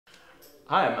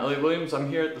Hi, I'm Elliot Williams. I'm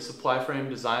here at the Supply Frame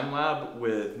Design Lab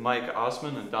with Mike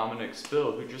Ossmann and Dominic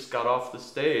who just got off the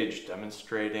stage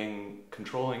demonstrating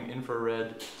controlling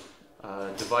infrared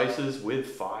devices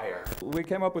with fire. We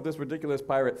came up with this ridiculous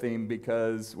pirate theme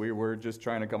because we were just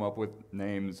trying to come up with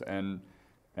names, and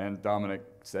Dominic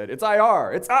said, "It's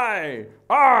IR! It's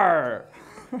I-R!"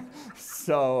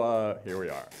 So here we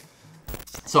are.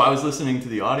 So I was listening to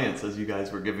the audience as you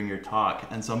guys were giving your talk,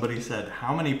 and somebody said,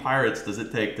 "How many pirates does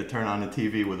it take to turn on a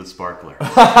TV with a sparkler?"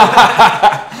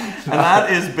 And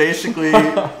that is basically,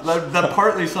 that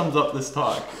partly sums up this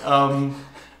talk.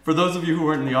 For those of you who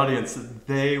weren't in the audience,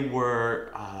 they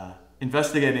were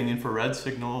investigating infrared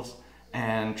signals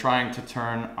and trying to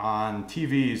turn on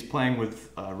TVs, playing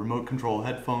with remote control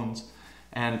headphones,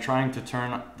 and trying to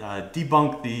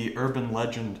debunk the urban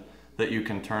legend that you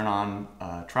can turn on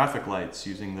traffic lights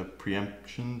using the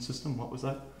preemption system. What was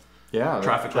that? Yeah,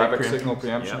 traffic signal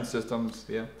preemption systems.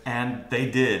 Yeah. And they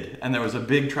did. And there was a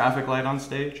big traffic light on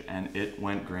stage, and it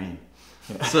went green.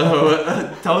 Yeah.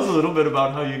 So tell us a little bit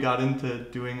about how you got into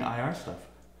doing IR stuff.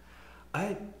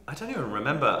 I don't even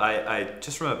remember. I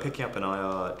just remember picking up an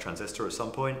IR transistor at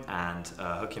some point and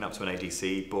hooking up to an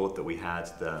ADC board that we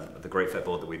had, the Great Fit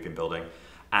board that we've been building.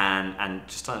 And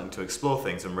just starting to explore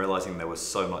things and realizing there was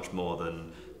so much more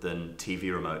than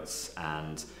TV remotes,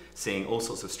 and seeing all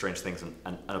sorts of strange things,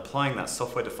 and applying that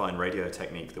software-defined radio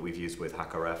technique that we've used with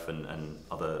HackRF and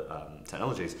other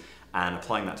technologies, and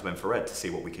applying that to infrared to see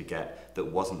what we could get that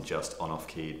wasn't just on-off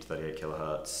keyed 38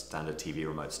 kilohertz standard TV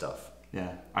remote stuff.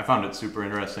 Yeah, I found it super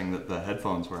interesting that the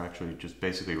headphones were actually just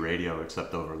basically radio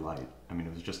except over light. I mean,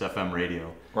 it was just FM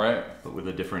radio, right? But with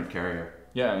a different carrier.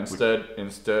 Yeah,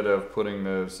 instead of putting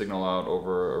the signal out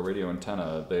over a radio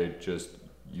antenna, they just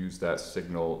use that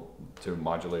signal to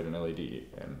modulate an LED,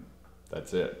 and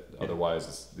that's it. Yeah. Otherwise,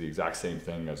 it's the exact same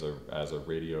thing as a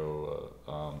radio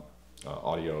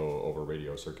audio over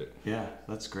radio circuit. Yeah,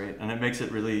 that's great, and it makes it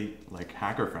really like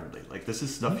hacker friendly. Like, this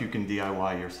is stuff you can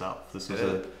DIY yourself. This is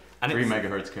a 3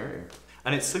 megahertz carrier,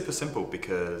 and it's super simple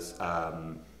because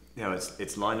you know,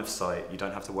 it's line of sight. You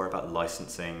don't have to worry about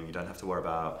licensing. You don't have to worry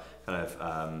about kind of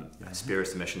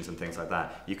spurious emissions and things like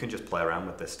that. You can just play around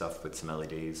with this stuff with some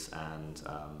LEDs and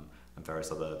various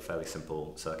other fairly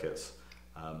simple circuits,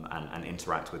 and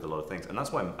interact with a lot of things. And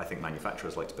that's why I think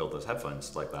manufacturers like to build those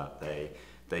headphones like that.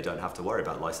 They don't have to worry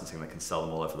about licensing. They can sell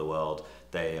them all over the world.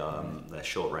 They're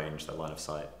short range. They're line of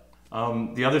sight.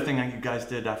 The other thing that you guys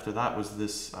did after that was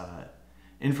this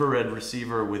infrared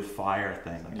receiver with fire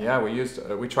thing. Yeah,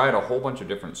 we tried a whole bunch of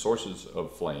different sources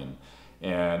of flame,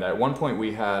 and at one point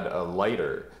we had a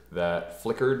lighter that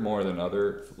flickered more than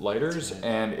other lighters,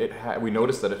 and we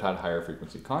noticed that it had higher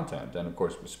frequency content. And of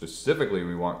course, specifically,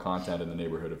 we want content in the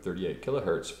neighborhood of 38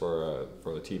 kilohertz for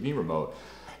the TV remote.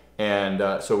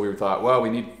 And so we thought, well,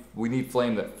 we need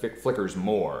flame that flickers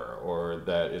more, or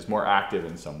that is more active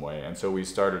in some way. And so we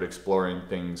started exploring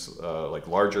things like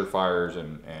larger fires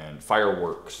and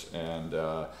fireworks. And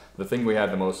the thing we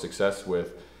had the most success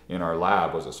with in our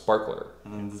lab was a sparkler.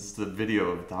 And then this is the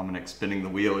video of Dominic spinning the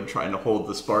wheel and trying to hold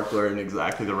the sparkler in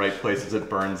exactly the right place as it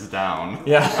burns down.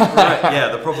 Yeah, right.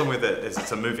 Yeah, the problem with it is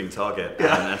it's a moving target.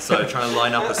 Yeah. And so trying to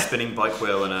line up a spinning bike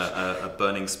wheel and a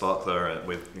burning sparkler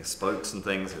with spokes and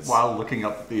things. While looking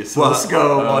up at the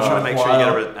oscilloscope. While trying to make sure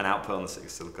you get an output on the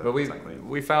silicon. But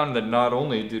we found that not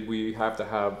only did we have to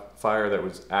have fire that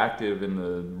was active in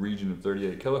the region of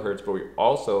 38 kilohertz, but we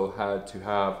also had to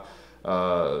have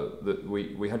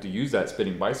we had to use that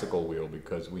spinning bicycle wheel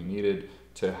because we needed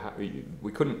to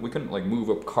we couldn't like move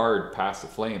a card past the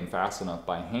flame fast enough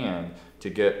by hand to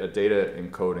get a data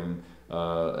encoding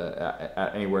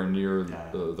at anywhere near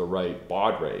the right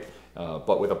baud rate.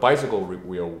 But with a bicycle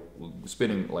wheel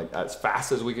spinning like as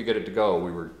fast as we could get it to go,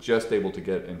 we were just able to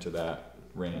get into that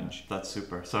range. That's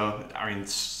super. So I mean,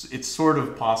 it's sort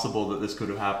of possible that this could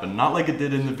have happened, not like it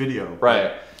did in the video,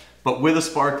 right? But with a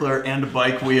sparkler and a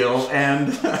bike wheel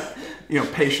and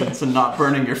patience and not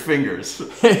burning your fingers.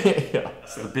 Yeah.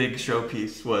 So the big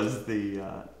showpiece was the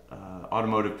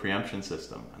automotive preemption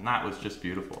system, and that was just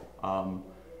beautiful.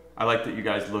 I like that you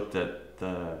guys looked at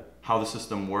how the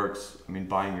system works. I mean,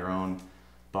 buying your own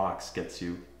box gets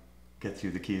you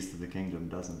the keys to the kingdom,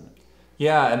 doesn't it?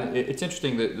 Yeah, and it's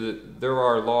interesting that there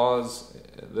are laws.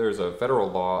 There's a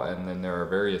federal law, and then there are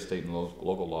various state and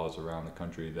local laws around the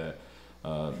country that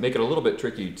make it a little bit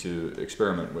tricky to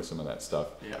experiment with some of that stuff.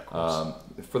 Yeah, of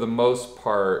course. For the most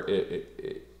part,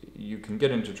 you can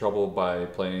get into trouble by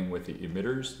playing with the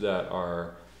emitters that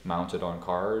are mounted on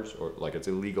cars, or like it's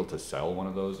illegal to sell one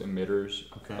of those emitters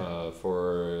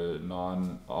for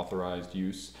non-authorized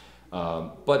use.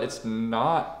 But it's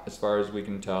not, as far as we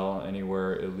can tell,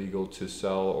 anywhere illegal to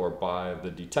sell or buy the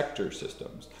detector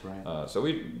systems. Right. So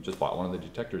we just bought one of the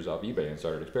detectors off eBay and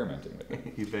started experimenting with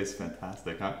it. eBay's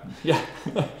fantastic, huh? Yeah.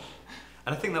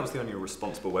 And I think that was the only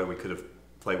responsible way we could have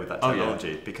played with that Oh, yeah.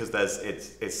 technology, because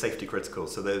it's safety critical.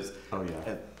 So there's Oh,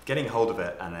 yeah. getting hold of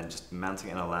it and then just mounting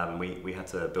it in our lab, and we had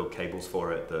to build cables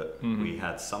for it that we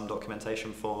had some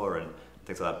documentation for and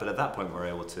things like that. But at that point, we were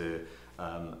able to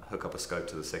hook up a scope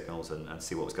to the signals and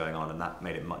see what was going on, and that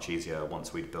made it much easier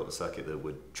once we'd built a circuit that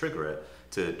would trigger it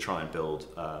to try and build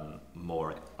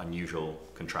more unusual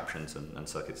contraptions and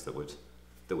circuits that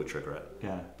would trigger it.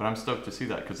 Yeah, but I'm stoked to see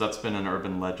that, because that's been an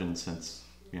urban legend since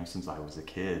I was a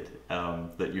kid,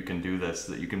 that you can do this,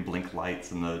 that you can blink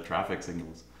lights and the traffic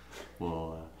signals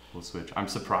will switch. I'm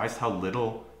surprised how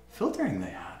little filtering they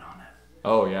had on it.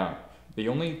 Oh yeah. The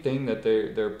only thing that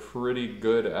they're pretty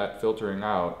good at filtering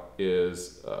out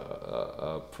is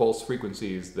pulse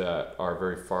frequencies that are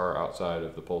very far outside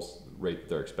of the pulse rate that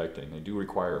they're expecting. They do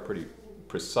require a pretty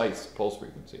precise pulse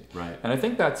frequency. Right. And I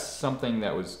think that's something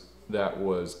that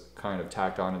was kind of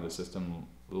tacked onto the system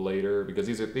later, because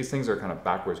these things are kind of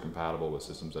backwards compatible with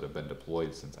systems that have been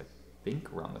deployed since I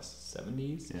think around the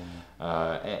 70s.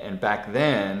 Yeah. And back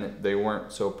then they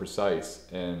weren't so precise,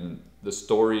 and the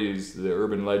stories, the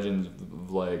urban legends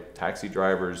of like taxi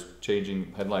drivers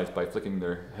changing headlights by flicking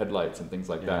their headlights and things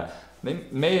like that, they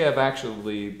may have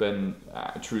actually been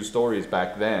true stories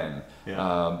back then.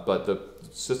 Yeah. But the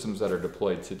systems that are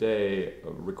deployed today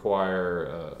require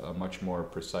a much more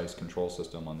precise control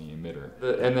system on the emitter.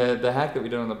 And the hack that we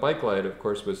did on the bike light, of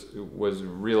course, was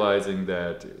realizing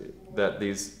that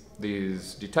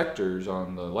these detectors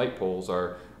on the light poles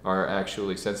are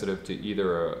actually sensitive to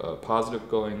either a positive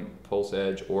going pulse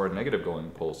edge or a negative going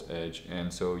pulse edge,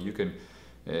 and so you can,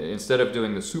 instead of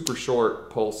doing the super short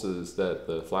pulses that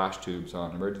the flash tubes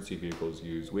on emergency vehicles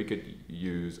use, we could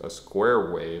use a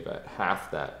square wave at half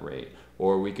that rate,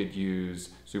 or we could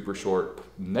use super short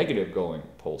negative going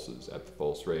pulses at the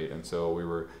pulse rate. And so we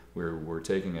were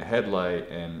taking a headlight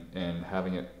and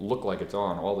having it look like it's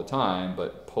on all the time,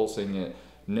 but pulsing it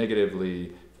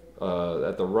negatively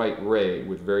at the right rate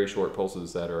with very short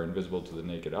pulses that are invisible to the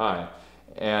naked eye.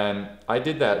 And I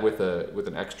did that with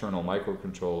an external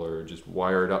microcontroller just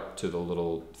wired up to the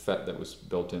little FET that was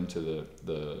built into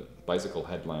the bicycle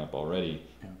headlamp already.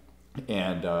 Yeah.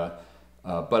 And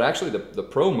but actually the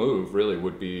pro move really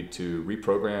would be to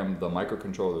reprogram the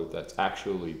microcontroller that's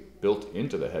actually built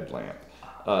into the headlamp.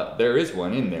 There is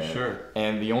one in there, Sure.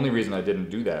 And the only reason I didn't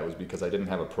do that was because I didn't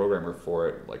have a programmer for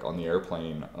it, like on the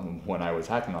airplane when I was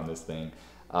hacking on this thing,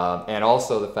 and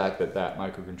also the fact that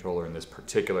microcontroller in this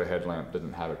particular headlamp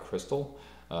didn't have a crystal,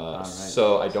 Right.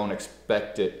 so I don't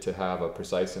expect it to have a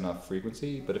precise enough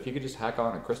frequency. But if you could just hack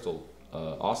on a crystal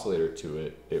oscillator to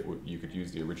it, you could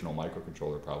use the original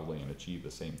microcontroller probably and achieve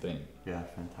the same thing. Yeah,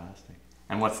 fantastic.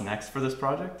 And what's next for this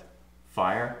project?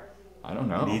 Fire? I don't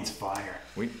know. It needs fire.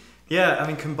 Yeah, I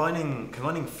mean,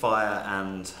 combining fire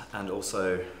and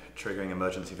also triggering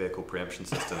emergency vehicle preemption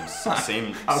systems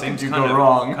seems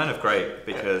kind of great,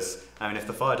 because I mean, if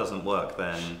the fire doesn't work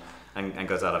then and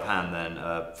goes out of hand, then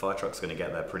fire truck's going to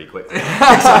get there pretty quickly.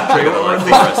 Exactly. Or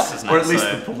at least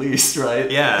the police,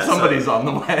 right? Yeah, somebody's on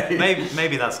the way.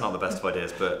 Maybe that's not the best of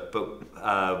ideas, but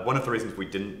one of the reasons we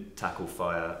didn't tackle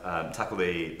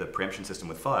the preemption system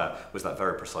with fire was that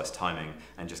very precise timing,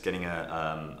 and just getting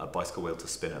a bicycle wheel to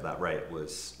spin at that rate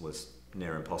was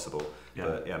near impossible. Yeah.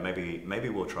 But yeah, maybe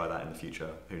we'll try that in the future.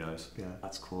 Who knows? Yeah,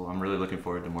 that's cool. I'm really looking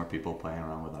forward to more people playing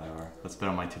around with IR. That's been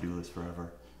on my to-do list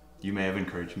forever. You may have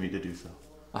encouraged me to do so.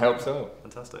 I hope so.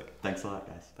 Fantastic. Thanks a lot,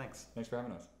 guys. Thanks for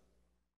having us.